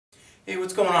Hey,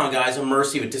 what's going on, guys? I'm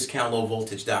Mercy with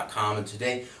DiscountLowVoltage.com, and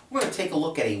today we're going to take a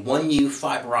look at a 1U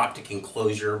fiber optic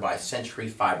enclosure by Century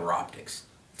Fiber Optics.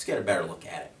 Let's get a better look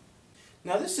at it.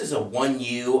 Now, this is a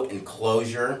 1U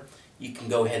enclosure. You can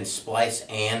go ahead and splice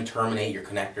and terminate your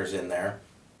connectors in there.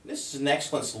 This is an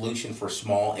excellent solution for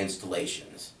small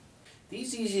installations.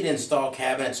 These easy to install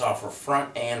cabinets offer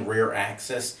front and rear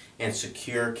access and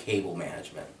secure cable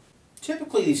management.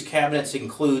 Typically, these cabinets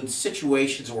include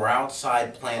situations where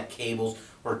outside plant cables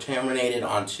are terminated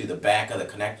onto the back of the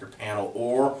connector panel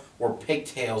or where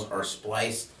pigtails are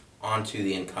spliced onto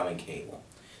the incoming cable.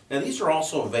 Now, these are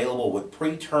also available with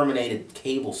pre-terminated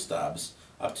cable stubs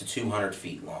up to 200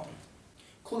 feet long.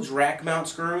 Includes rack mount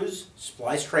screws,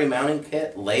 splice tray mounting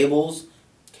kit, labels,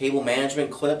 cable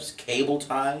management clips, cable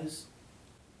ties.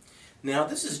 Now,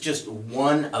 this is just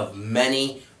one of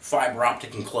many fiber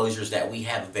optic enclosures that we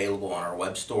have available on our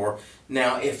web store.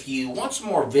 Now, if you want some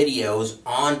more videos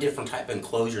on different type of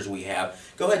enclosures we have,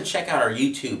 go ahead and check out our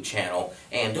YouTube channel,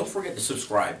 and don't forget to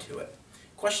subscribe to it.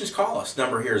 Questions, call us.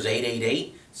 Number here is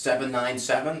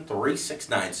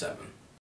 888-797-3697.